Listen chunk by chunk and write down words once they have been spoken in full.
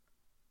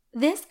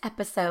This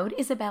episode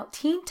is about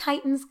Teen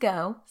Titans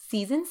Go,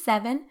 Season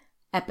 7,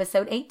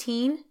 Episode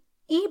 18,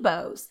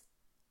 EBOs.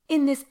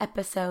 In this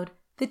episode,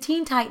 the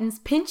Teen Titans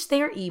pinch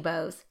their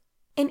EBOs.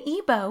 An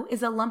EBO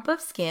is a lump of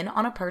skin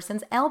on a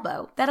person's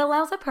elbow that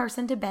allows a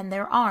person to bend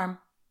their arm.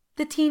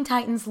 The Teen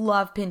Titans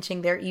love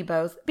pinching their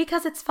EBOs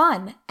because it's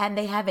fun, and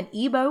they have an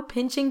EBO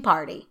pinching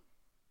party.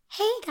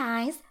 Hey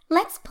guys,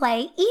 let's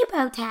play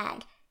EBO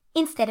tag.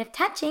 Instead of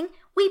touching,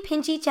 we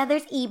pinch each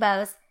other's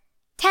EBOs.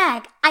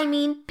 Tag,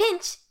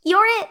 pinch,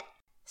 you're it,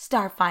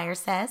 Starfire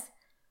says.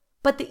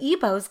 But the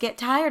EBOs get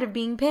tired of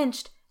being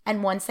pinched,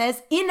 and one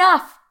says,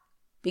 enough!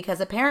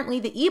 Because apparently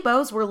the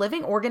EBOs were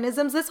living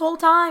organisms this whole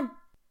time.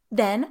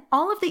 Then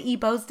all of the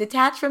EBOs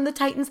detach from the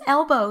Titans'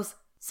 elbows,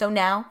 so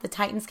now the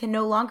Titans can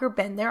no longer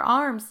bend their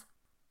arms.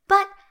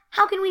 But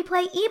how can we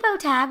play EBO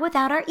tag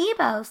without our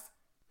EBOs?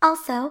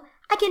 Also,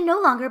 I can no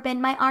longer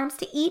bend my arms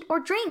to eat or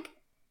drink.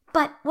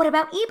 But what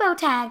about EBO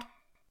tag?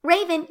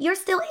 Raven, you're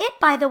still it,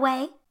 by the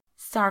way,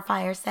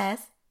 Starfire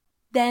says.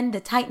 Then the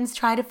Titans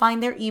try to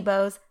find their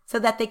EBOs so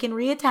that they can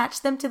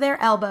reattach them to their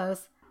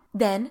elbows.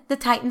 Then the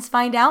Titans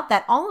find out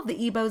that all of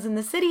the EBOs in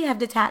the city have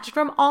detached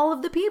from all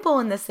of the people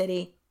in the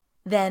city.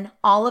 Then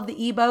all of the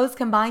EBOs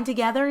combine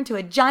together into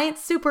a giant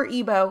super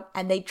EBO,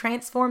 and they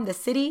transform the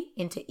city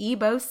into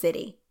EBO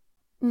City.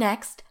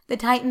 Next, the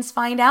Titans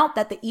find out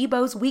that the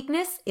EBOs'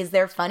 weakness is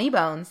their funny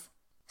bones.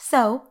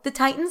 So the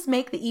Titans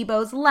make the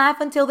EBOs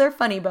laugh until their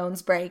funny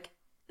bones break.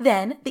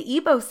 Then the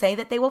EBOs say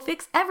that they will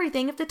fix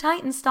everything if the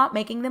Titans stop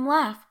making them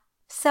laugh.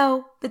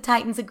 So the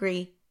Titans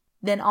agree.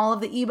 Then all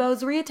of the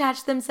EBOs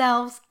reattach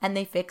themselves and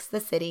they fix the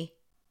city.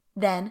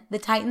 Then the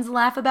Titans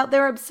laugh about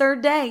their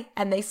absurd day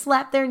and they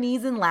slap their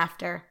knees in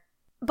laughter.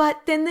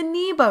 But then the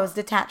Nebos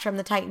detach from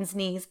the Titans'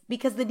 knees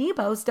because the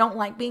Nebos don't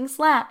like being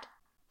slapped.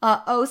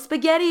 Uh-oh,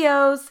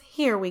 SpaghettiOs,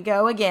 here we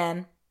go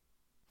again.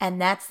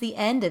 And that's the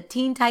end of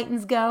Teen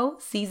Titans Go,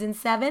 Season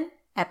 7,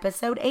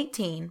 Episode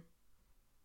 18.